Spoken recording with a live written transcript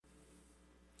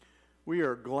We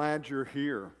are glad you're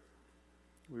here.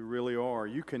 We really are.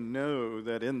 You can know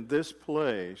that in this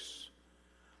place,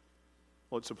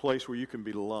 well, it's a place where you can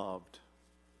be loved.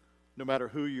 No matter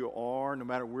who you are, no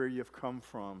matter where you've come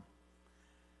from.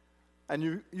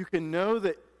 And you can know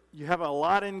that you have a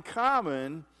lot in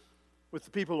common with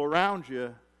the people around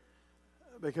you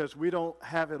because we don't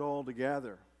have it all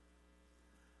together.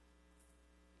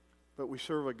 But we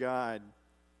serve a God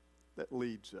that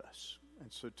leads us.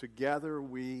 And so together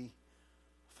we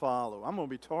follow. I'm going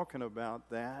to be talking about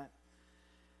that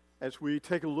as we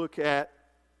take a look at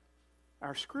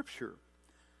our scripture.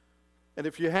 And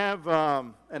if you have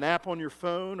an app on your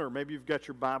phone, or maybe you've got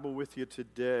your Bible with you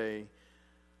today,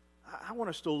 I want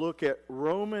us to look at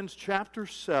Romans chapter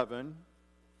 7,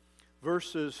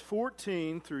 verses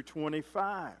 14 through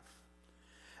 25.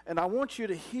 And I want you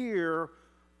to hear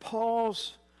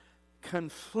Paul's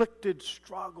conflicted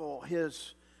struggle,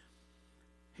 his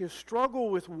struggle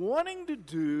with wanting to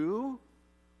do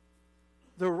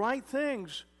the right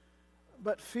things,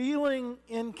 but feeling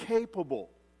incapable.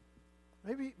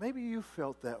 Maybe you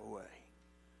felt that way.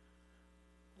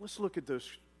 Let's look at those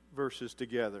verses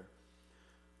together.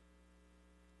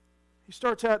 He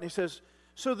starts out and he says,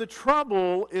 so the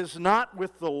trouble is not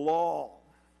with the law.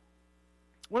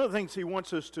 One of the things he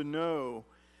wants us to know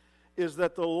is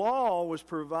that the law was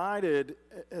provided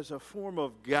as a form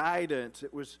of guidance.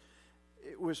 It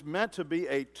was meant to be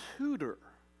a tutor,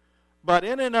 but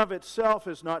in and of itself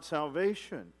is not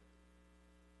salvation.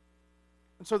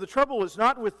 And so the trouble is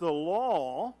not with the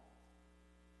law,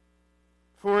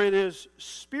 for it is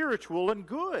spiritual and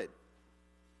good.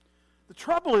 The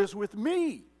trouble is with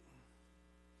me,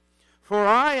 for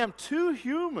I am too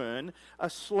human, a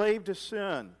slave to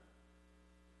sin.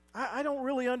 I don't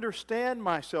really understand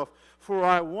myself, for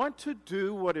I want to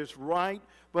do what is right,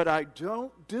 but I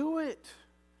don't do it.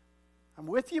 I'm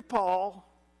with you, Paul.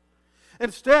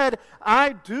 Instead,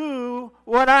 I do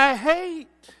what I hate.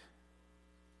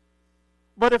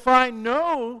 But if I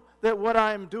know that what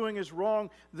I am doing is wrong,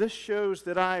 this shows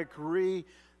that I agree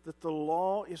that the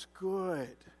law is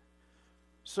good.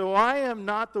 So I am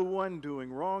not the one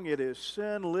doing wrong. It is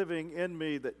sin living in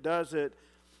me that does it.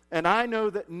 And I know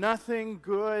that nothing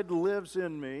good lives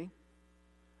in me.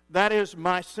 That is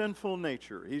my sinful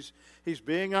nature. He's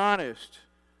being honest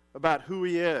about who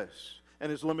he is and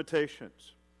his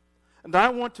limitations. And I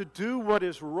want to do what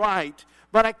is right,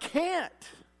 but I can't.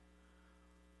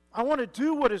 I want to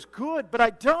do what is good, but I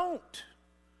don't.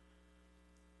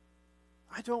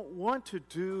 I don't want to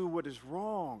do what is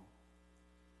wrong,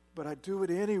 but I do it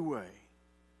anyway.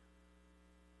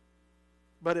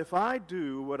 But if I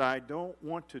do what I don't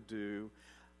want to do,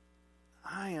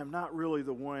 I am not really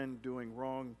the one doing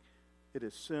wrong. It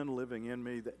is sin living in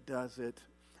me that does it.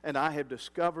 And I have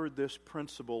discovered this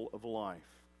principle of life.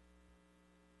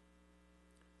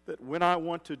 That when I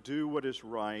want to do what is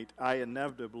right, I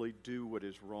inevitably do what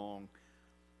is wrong.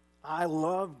 I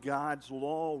love God's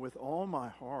law with all my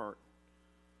heart.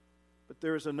 But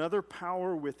there is another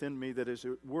power within me that is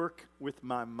at work with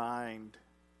my mind.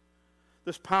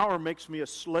 This power makes me a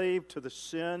slave to the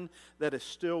sin that is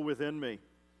still within me.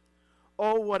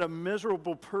 Oh, what a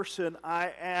miserable person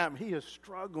I am. He is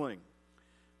struggling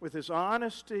with his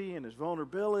honesty and his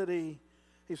vulnerability.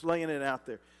 He's laying it out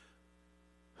there.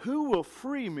 Who will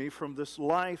free me from this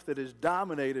life that is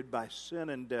dominated by sin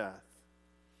and death?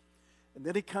 And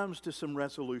then he comes to some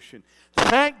resolution.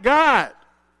 Thank God.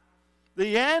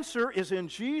 The answer is in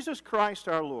Jesus Christ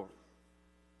our Lord.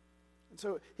 And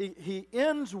so he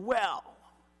ends well.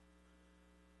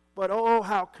 But oh,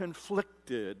 how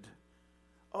conflicted.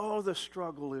 Oh, the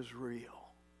struggle is real.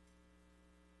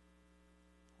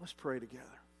 Let's pray together.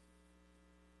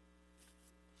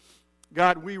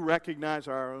 God, we recognize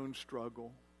our own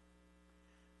struggle.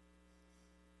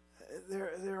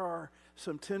 There are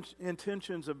some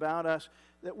intentions about us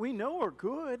that we know are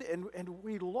good, and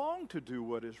we long to do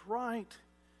what is right,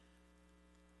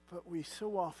 but we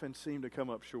so often seem to come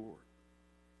up short.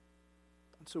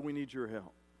 And so we need your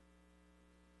help.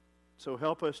 So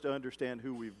help us to understand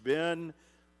who we've been,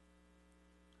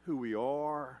 who we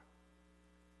are,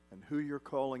 and who you're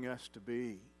calling us to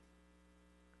be.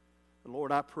 And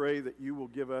Lord, I pray that you will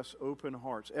give us open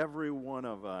hearts, every one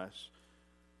of us,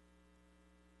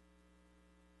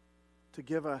 to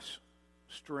give us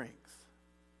strength,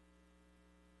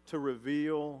 to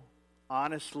reveal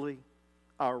honestly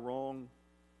our wrong,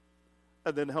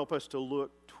 and then help us to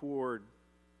look toward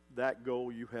that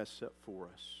goal you have set for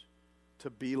us, to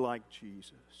be like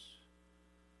Jesus.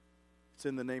 It's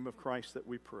in the name of Christ that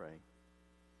we pray.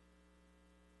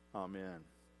 Amen.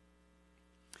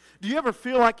 Do you ever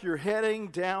feel like you're heading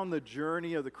down the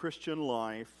journey of the Christian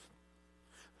life,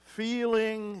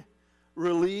 feeling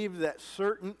relieved that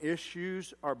certain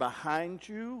issues are behind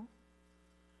you,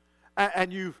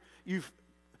 and you've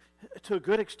to a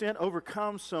good extent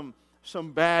overcome some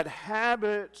bad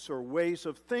habits or ways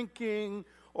of thinking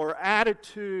or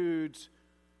attitudes,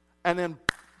 and then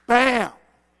bam,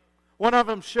 one of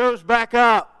them shows back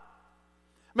up.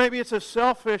 Maybe it's a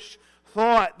selfish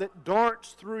thought that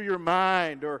darts through your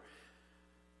mind, or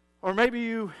maybe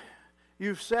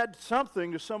you've said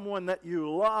something to someone that you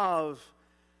love,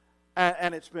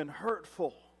 and it's been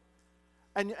hurtful,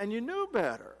 and you knew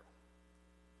better.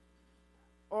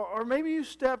 Or maybe you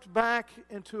stepped back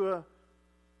into a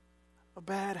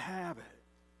bad habit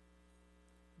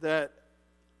that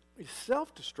is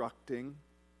self-destructing,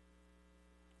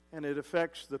 and it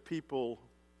affects the people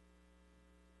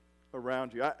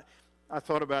around you. I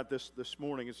thought about this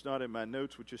morning. It's not in my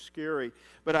notes, which is scary,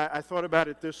 but I thought about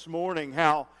it this morning,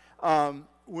 how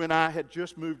when I had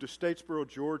just moved to Statesboro,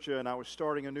 Georgia, and I was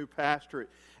starting a new pastorate,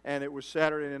 and it was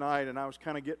Saturday night, and I was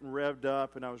kind of getting revved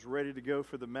up, and I was ready to go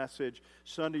for the message.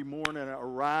 Sunday morning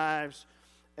arrives,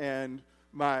 and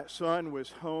my son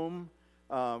was home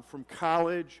from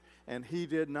college, and he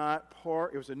did not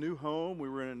park. It was a new home. We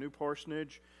were in a new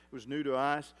parsonage. It was new to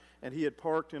us, and he had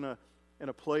parked in a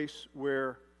place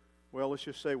where, well, let's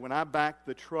just say when I backed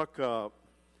the truck up,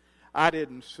 I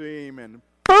didn't see him, and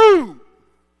boom!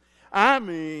 I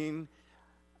mean,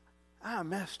 I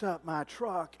messed up my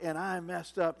truck, and I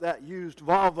messed up that used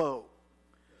Volvo.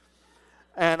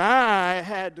 And I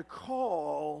had to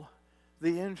call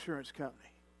the insurance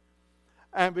company.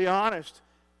 And be honest,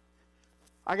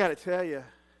 I got to tell you,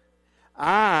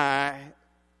 I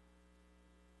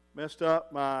messed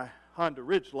up my Honda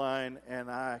Ridgeline, and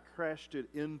I crashed it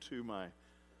into my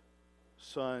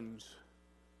son's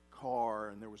car,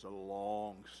 and there was a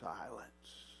long silence.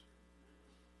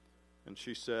 And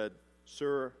she said,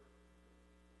 "Sir,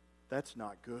 that's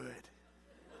not good."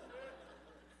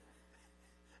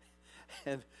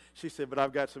 And she said, "But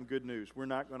I've got some good news. We're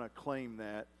not going to claim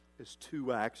that as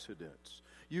two accidents.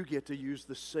 You get to use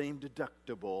the same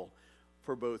deductible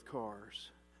for both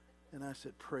cars." And I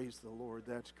said, "Praise the Lord,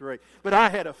 that's great." But I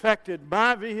had affected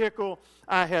my vehicle.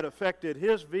 I had affected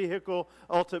his vehicle.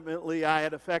 Ultimately, I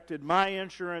had affected my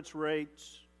insurance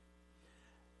rates.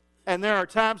 And there are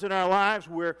times in our lives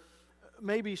where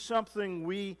maybe something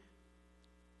we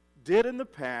did in the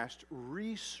past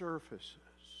resurfaces.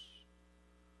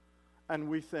 And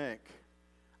we think,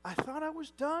 I thought I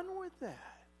was done with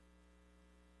that.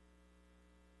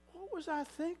 What was I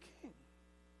thinking?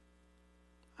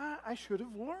 I should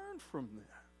have learned from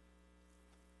that.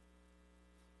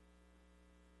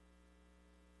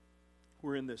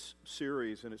 We're in this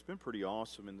series, and it's been pretty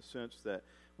awesome in the sense that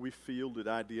we fielded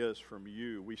ideas from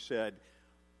you. We said,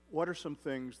 what are some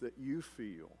things that you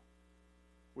feel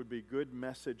would be good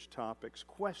message topics,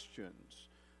 questions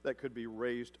that could be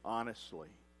raised honestly,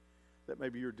 that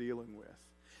maybe you're dealing with?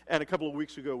 And a couple of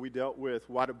weeks ago, we dealt with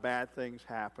why do bad things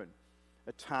happen?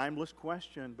 A timeless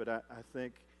question, but I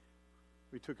think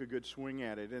we took a good swing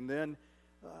at it. And then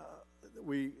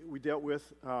we dealt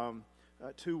with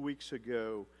 2 weeks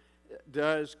ago,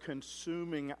 does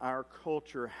consuming our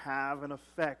culture have an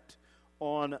effect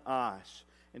on us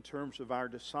in terms of our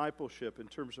discipleship, in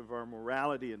terms of our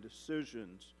morality and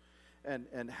decisions,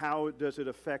 and how does it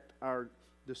affect our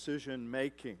decision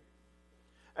making?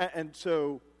 And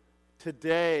so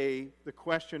today the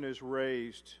question is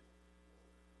raised,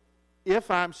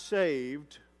 if I'm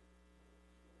saved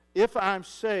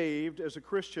as a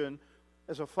Christian,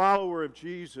 as a follower of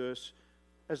Jesus,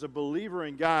 as a believer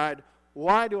in God,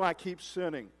 why do I keep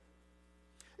sinning?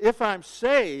 If I'm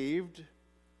saved,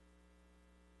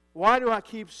 why do I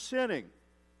keep sinning?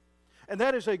 And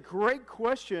that is a great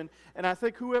question, and I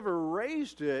think whoever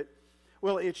raised it,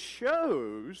 well, it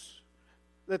shows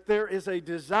that there is a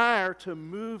desire to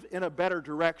move in a better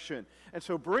direction. And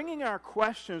so bringing our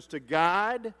questions to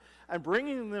God and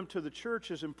bringing them to the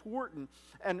church is important.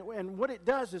 And what it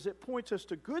does is it points us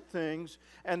to good things,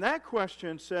 and that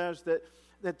question says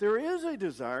that there is a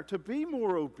desire to be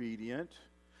more obedient,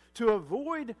 to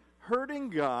avoid hurting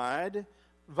God,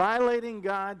 violating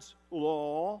God's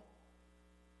law,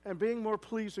 and being more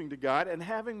pleasing to God, and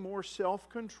having more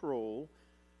self-control,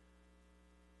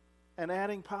 and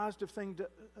adding positive things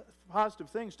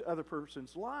to other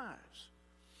person's lives.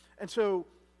 And so,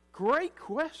 great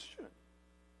question.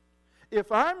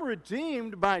 If I'm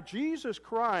redeemed by Jesus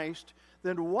Christ,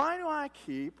 then why do I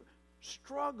keep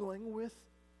struggling with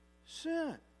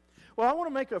sin? Well, I want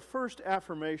to make a first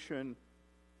affirmation,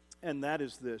 and that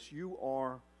is this: you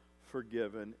are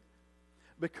forgiven.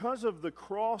 Because of the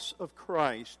cross of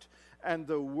Christ and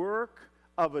the work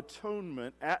of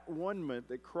atonement, at-one-ment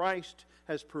that Christ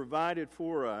has provided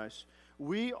for us,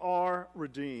 we are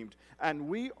redeemed and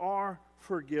we are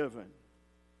forgiven.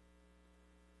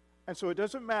 And so it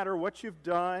doesn't matter what you've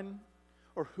done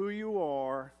or who you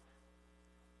are.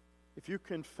 If you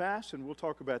confess, and we'll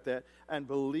talk about that, and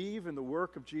believe in the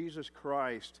work of Jesus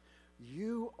Christ,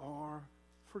 you are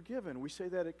forgiven. We say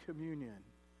that at communion.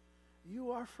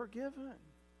 You are forgiven.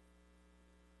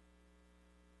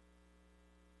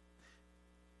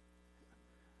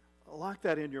 Lock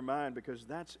that in your mind because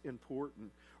that's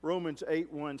important. Romans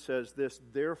 8:1 says this,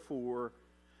 therefore,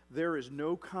 there is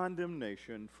no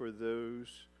condemnation for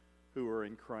those who are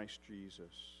in Christ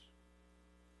Jesus.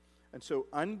 And so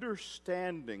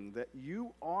understanding that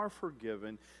you are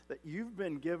forgiven, that you've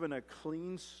been given a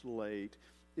clean slate,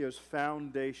 is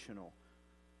foundational.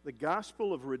 The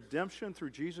gospel of redemption through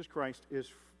Jesus Christ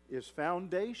is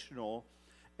foundational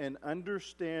in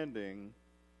understanding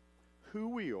who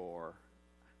we are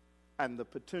and the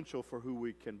potential for who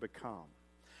we can become,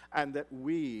 and that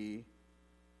we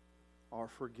are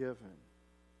forgiven.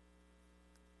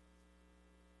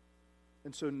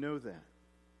 And so know that.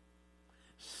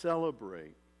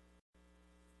 Celebrate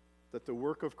that the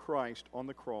work of Christ on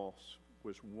the cross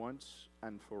was once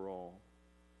and for all,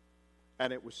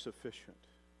 and it was sufficient.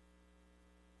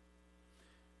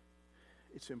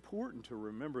 It's important to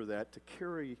remember that, to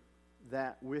carry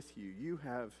that with you. You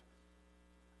have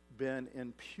been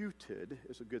imputed,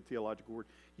 is a good theological word.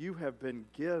 You have been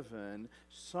given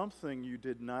something you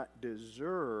did not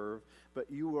deserve,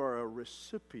 but you are a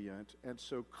recipient, and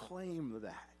so claim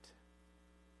that.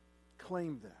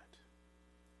 Claim that.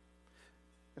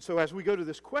 And so as we go to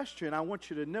this question, I want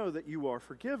you to know that you are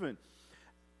forgiven.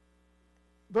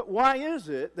 But why is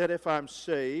it that if I'm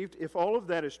saved, if all of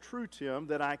that is true, Tim,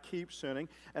 that I keep sinning?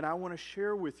 And I want to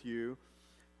share with you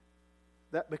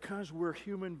that because we're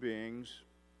human beings,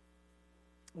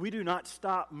 we do not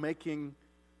stop making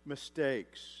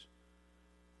mistakes.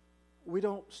 We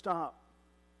don't stop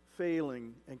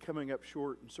failing and coming up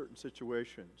short in certain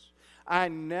situations.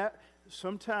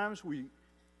 Sometimes we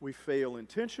fail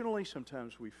intentionally,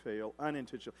 sometimes we fail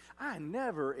unintentionally. I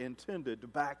never intended to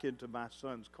back into my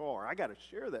son's car. I got to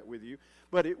share that with you.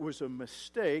 But it was a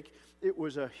mistake. It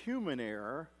was a human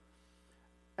error.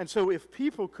 And so if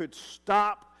people could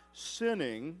stop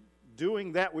sinning,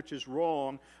 doing that which is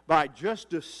wrong, by just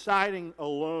deciding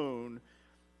alone,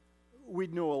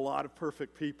 we'd know a lot of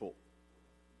perfect people.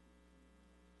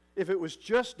 If it was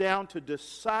just down to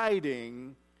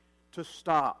deciding to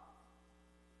stop.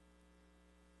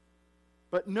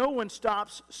 But no one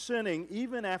stops sinning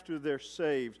even after they're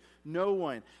saved. No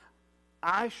one.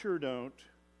 I sure don't.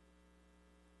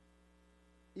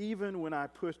 Even when I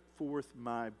put forth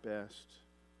my best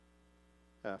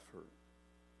effort.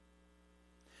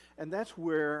 And that's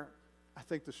where I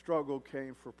think the struggle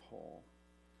came for Paul.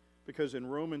 Because in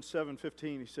Romans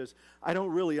 7:15 he says, I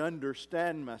don't really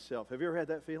understand myself. Have you ever had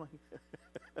that feeling?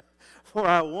 For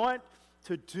I want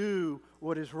to do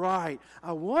what is right.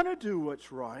 I want to do what's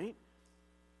right.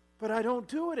 But I don't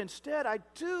do it. Instead, I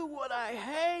do what I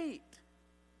hate.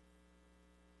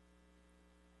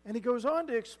 And he goes on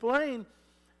to explain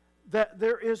that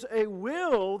there is a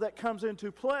will that comes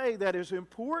into play that is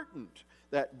important,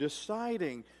 that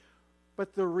deciding.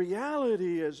 But the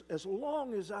reality is, as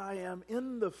long as I am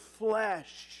in the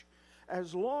flesh,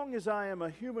 as long as I am a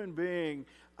human being,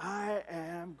 I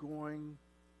am going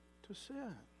to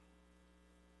sin.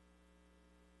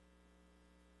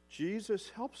 Jesus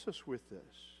helps us with this.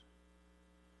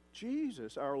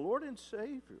 Jesus, our Lord and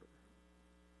Savior,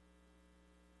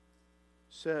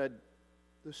 said,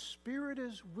 the spirit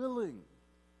is willing,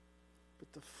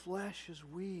 but the flesh is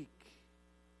weak.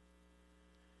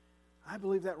 I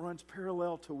believe that runs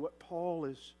parallel to what Paul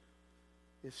is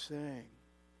saying.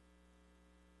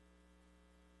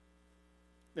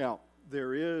 Now,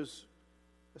 there is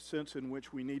a sense in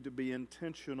which we need to be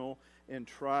intentional in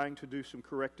trying to do some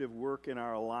corrective work in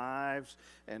our lives.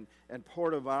 And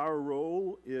part of our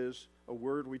role is a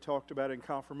word we talked about in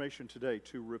confirmation today,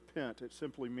 to repent. It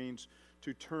simply means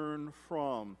to turn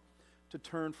from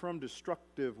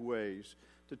destructive ways,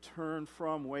 to turn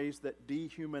from ways that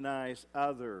dehumanize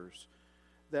others,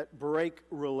 that break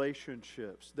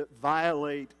relationships, that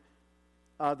violate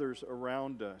others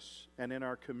around us and in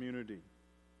our community.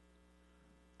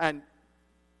 And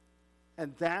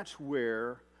that's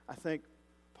where I think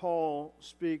Paul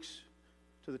speaks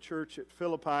to the church at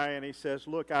Philippi, and he says,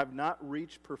 look, I've not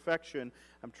reached perfection.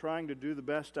 I'm trying to do the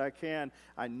best I can.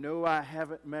 I know I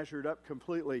haven't measured up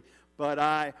completely, but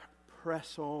I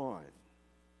press on.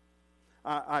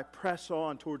 I press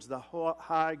on towards the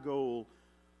high goal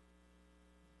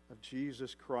of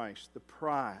Jesus Christ, the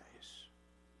prize.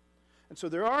 And so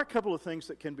there are a couple of things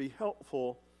that can be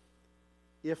helpful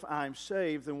if I'm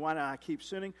saved. Then why do I keep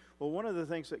sinning? Well, one of the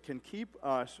things that can keep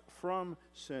us from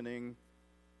sinning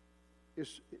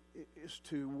is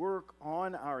to work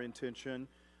on our intention,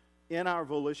 in our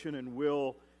volition and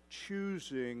will,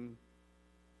 choosing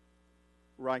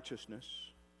righteousness,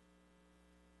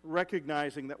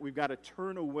 recognizing that we've got to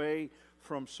turn away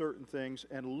from certain things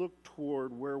and look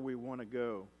toward where we want to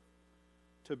go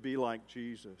to be like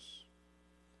Jesus.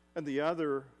 And the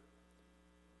other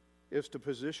is to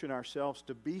position ourselves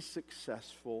to be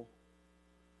successful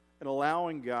in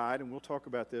allowing God, and we'll talk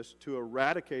about this, to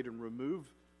eradicate and remove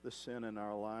the sin in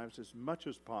our lives as much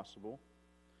as possible.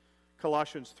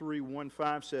 Colossians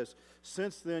 3:1-5 says,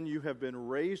 "Since then you have been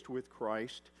raised with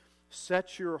Christ,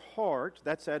 set your heart,"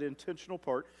 that's that intentional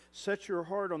part, "set your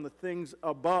heart on the things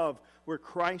above where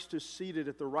Christ is seated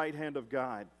at the right hand of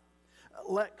God."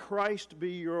 Let Christ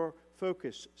be your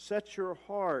focus. Set your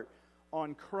heart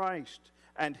on Christ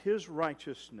and His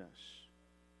righteousness.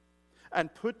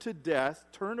 And put to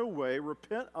death, turn away,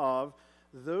 repent of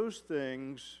those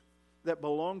things that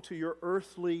belong to your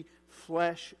earthly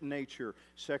flesh nature: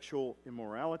 sexual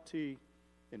immorality,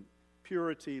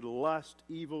 impurity, lust,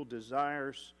 evil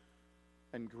desires,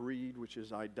 and greed, which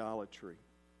is idolatry.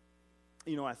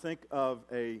 You know, I think of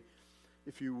a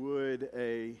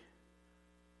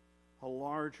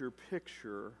larger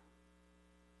picture,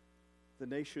 the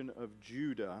nation of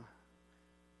Judah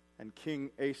and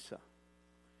King Asa.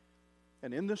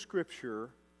 And in the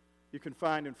Scripture, you can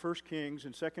find in 1 Kings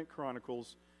and 2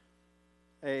 Chronicles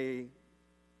a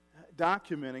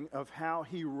documenting of how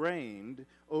he reigned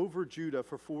over Judah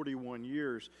for 41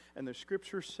 years. And the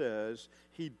Scripture says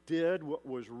he did what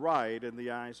was right in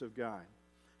the eyes of God.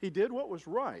 He did what was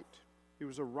right. He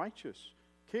was a righteous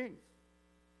king.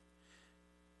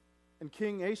 And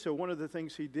King Asa, one of the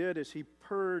things he did is he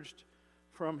purged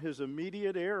from his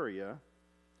immediate area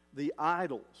the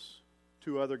idols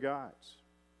to other gods.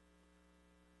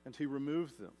 And he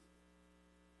removed them.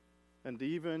 And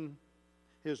even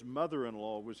his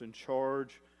mother-in-law was in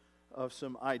charge of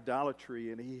some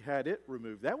idolatry, and he had it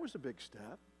removed. That was a big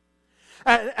step.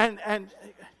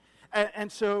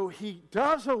 And so he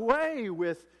does away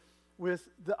with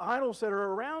the idols that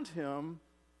are around him,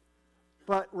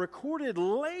 but recorded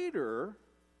later,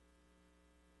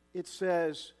 it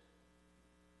says,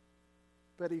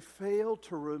 but he failed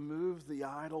to remove the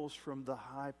idols from the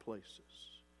high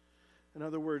places. In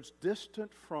other words,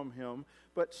 distant from him,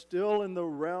 but still in the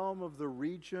realm of the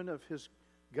region of his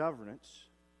governance.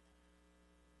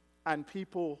 And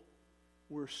people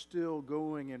were still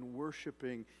going and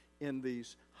worshiping in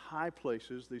these high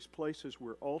places, these places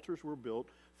where altars were built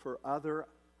for other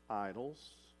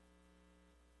idols.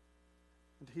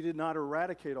 And he did not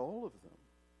eradicate all of them.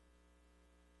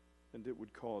 And it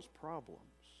would cause problems.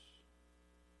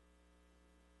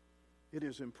 It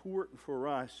is important for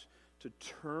us to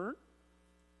turn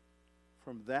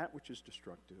from that which is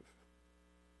destructive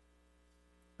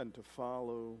and to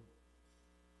follow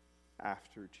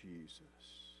after Jesus.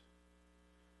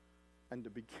 And to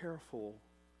be careful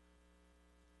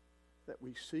that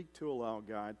we seek to allow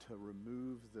God to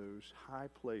remove those high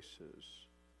places.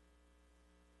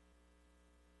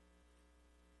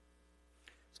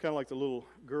 It's kind of like the little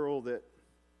girl that,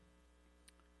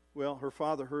 well, her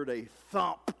father heard a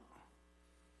thump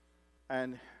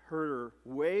and heard her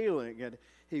wailing, and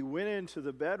he went into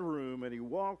the bedroom and he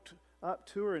walked up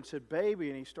to her and said, "Baby,"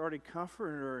 and he started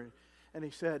comforting her, and he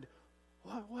said,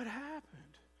 What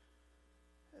happened?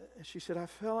 And she said, "I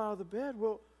fell out of the bed."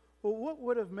 Well, what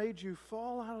would have made you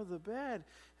fall out of the bed?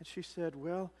 And she said,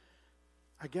 "Well,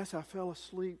 I guess I fell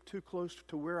asleep too close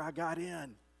to where I got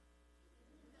in."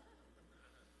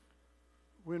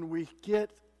 When we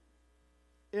get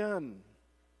in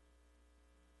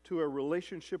to a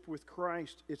relationship with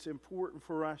Christ, it's important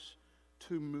for us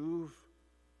to move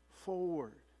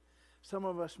forward. Some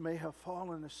of us may have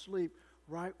fallen asleep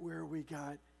right where we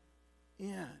got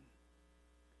in.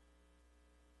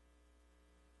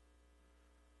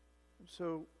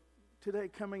 So today,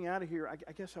 coming out of here,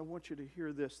 I guess I want you to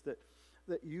hear this,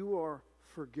 that you are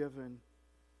forgiven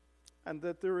and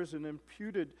that there is an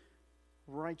imputed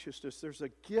righteousness. There's a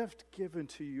gift given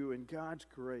to you in God's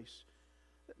grace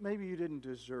that maybe you didn't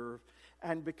deserve.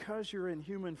 And because you're in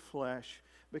human flesh,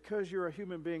 because you're a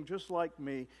human being just like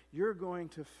me, you're going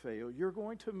to fail. You're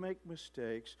going to make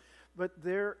mistakes. But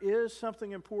there is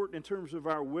something important in terms of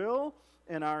our will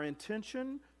and our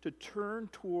intention to turn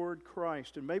toward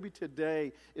Christ. And maybe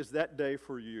today is that day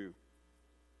for you,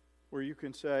 where you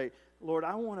can say, "Lord,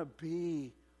 I want to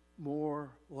be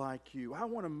more like you. I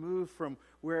want to move from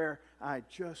where I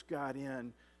just got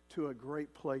in to a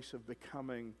great place of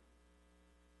becoming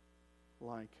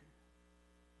like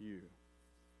you.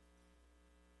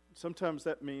 Sometimes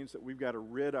that means that we've got to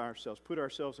rid ourselves, put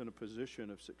ourselves in a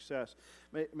position of success.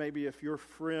 Maybe if your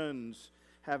friends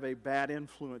have a bad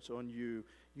influence on you,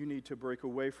 you need to break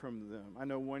away from them. I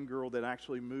know one girl that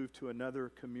actually moved to another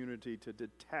community to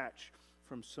detach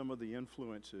from some of the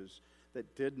influences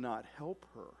that did not help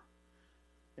her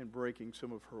in breaking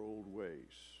some of her old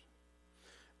ways.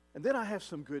 And then I have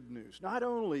some good news. Not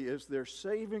only is there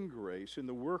saving grace in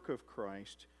the work of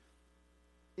Christ,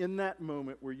 in that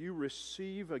moment where you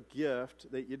receive a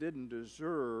gift that you didn't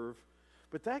deserve,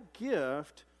 but that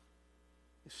gift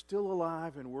is still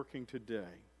alive and working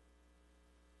today.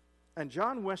 And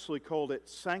John Wesley called it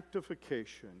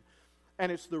sanctification.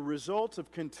 And it's the result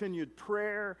of continued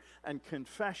prayer and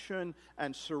confession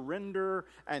and surrender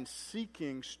and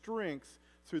seeking strength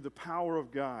through the power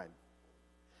of God.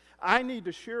 I need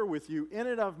to share with you, in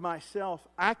and of myself,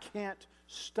 I can't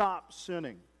stop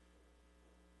sinning.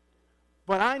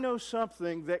 But I know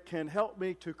something that can help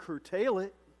me to curtail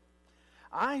it.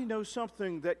 I know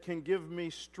something that can give me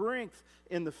strength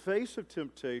in the face of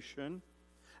temptation,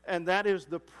 and that is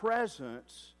the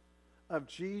presence of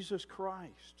Jesus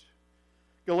Christ.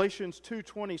 Galatians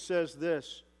 2:20 says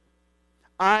this,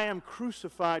 I am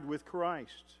crucified with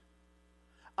Christ.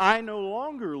 I no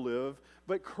longer live,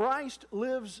 but Christ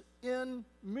lives in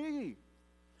me.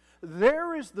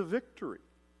 There is the victory.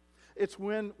 It's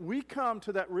when we come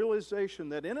to that realization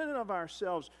that in and of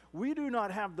ourselves, we do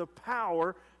not have the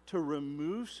power to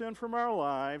remove sin from our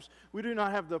lives. We do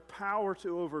not have the power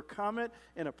to overcome it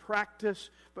in a practice,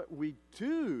 but we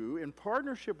do, in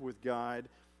partnership with God,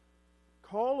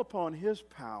 call upon His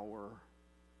power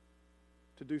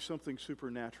to do something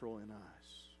supernatural in us.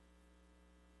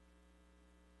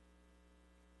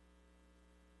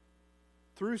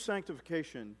 Through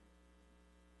sanctification,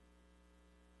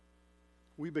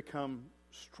 we become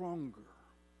stronger.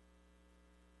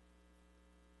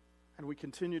 And we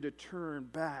continue to turn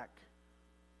back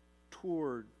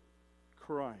toward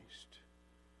Christ.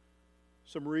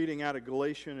 Some reading out of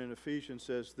Galatians and Ephesians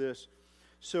says this,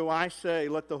 so I say,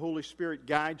 let the Holy Spirit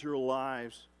guide your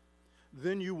lives.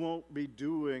 Then you won't be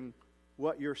doing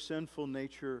what your sinful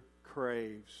nature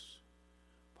craves.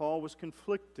 Paul was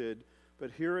conflicted, but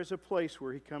here is a place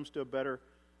where he comes to a better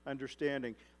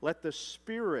understanding. Let the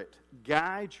Spirit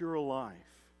guide your life.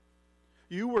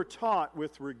 You were taught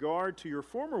with regard to your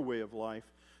former way of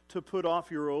life to put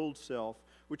off your old self,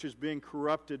 which is being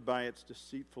corrupted by its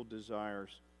deceitful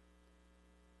desires,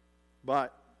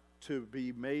 but to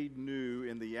be made new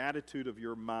in the attitude of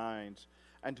your minds,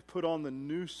 and to put on the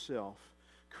new self,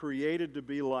 created to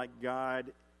be like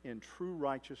God in true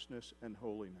righteousness and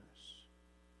holiness.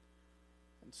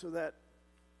 And so that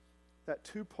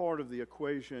two-part of the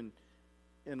equation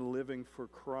in living for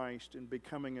Christ and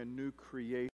becoming a new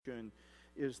creation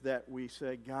is that we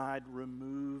say, God,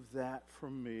 remove that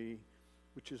from me,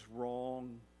 which is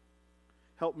wrong.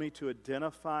 Help me to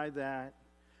identify that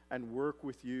and work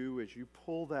with you as you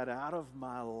pull that out of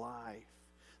my life,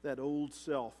 that old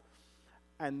self.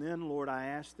 And then, Lord, I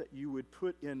ask that you would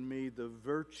put in me the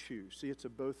virtues. See, it's a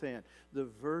both and. The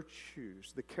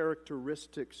virtues, the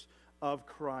characteristics of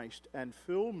Christ, and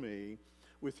fill me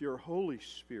with your Holy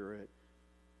Spirit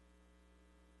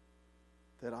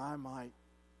that I might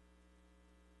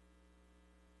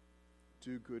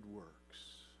do good works.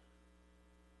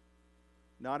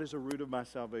 Not as a root of my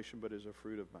salvation, but as a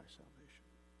fruit of my salvation.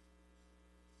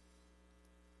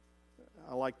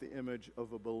 I like the image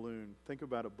of a balloon. Think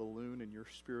about a balloon in your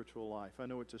spiritual life. I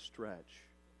know it's a stretch.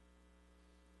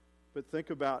 But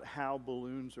think about how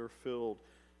balloons are filled.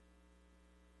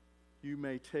 You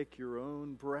may take your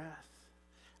own breath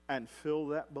and fill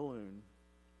that balloon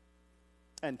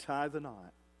and tie the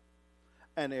knot,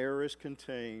 and air is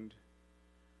contained.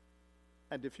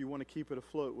 And if you want to keep it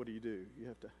afloat, what do? You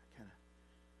have to kind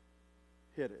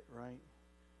of hit it, right?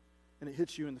 And it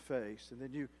hits you in the face, and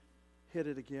then you hit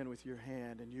it again with your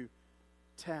hand, and you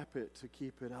tap it to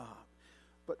keep it up.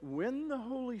 But when the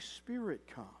Holy Spirit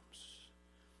comes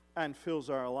and fills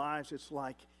our lives, it's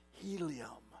like helium.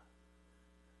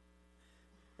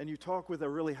 And you talk with a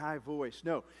really high voice.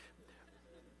 No.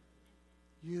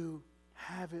 You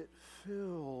have it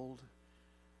filled,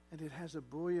 and it has a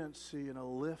buoyancy and a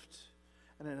lift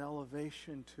and an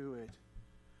elevation to it,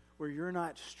 where you're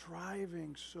not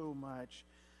striving so much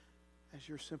as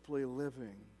you're simply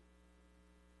living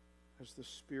as the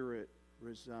Spirit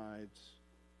resides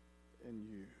in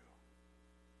you.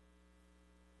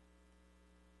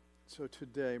 So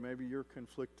today, maybe you're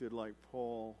conflicted like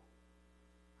Paul.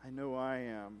 I know I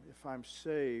am. If I'm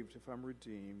saved, if I'm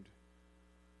redeemed,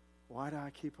 why do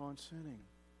I keep on sinning?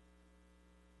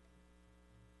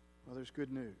 Well, there's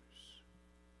good news.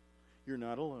 You're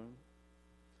not alone,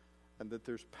 and that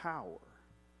there's power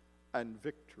and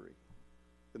victory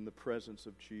in the presence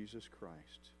of Jesus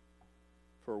Christ.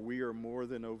 For we are more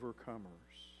than overcomers,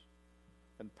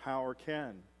 and power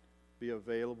can be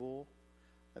available,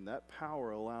 and that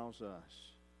power allows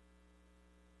us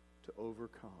to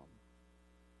overcome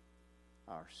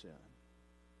our sin.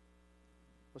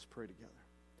 Let's pray together.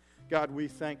 God, we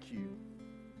thank you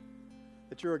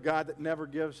that you're a God that never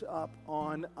gives up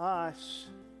on us.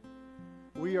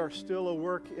 We are still a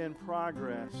work in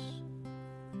progress.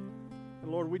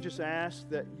 And Lord, we just ask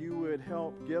that you would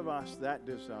help give us that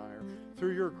desire.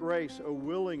 Through your grace, a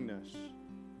willingness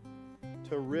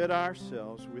to rid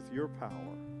ourselves with your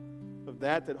power of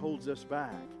that holds us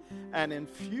back, and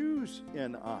infuse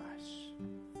in us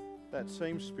that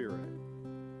same spirit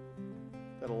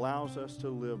that allows us to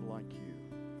live like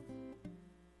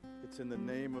you. It's in the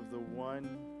name of the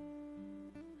one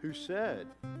who said,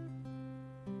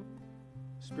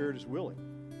 the spirit is willing,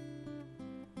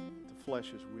 the flesh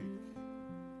is weak.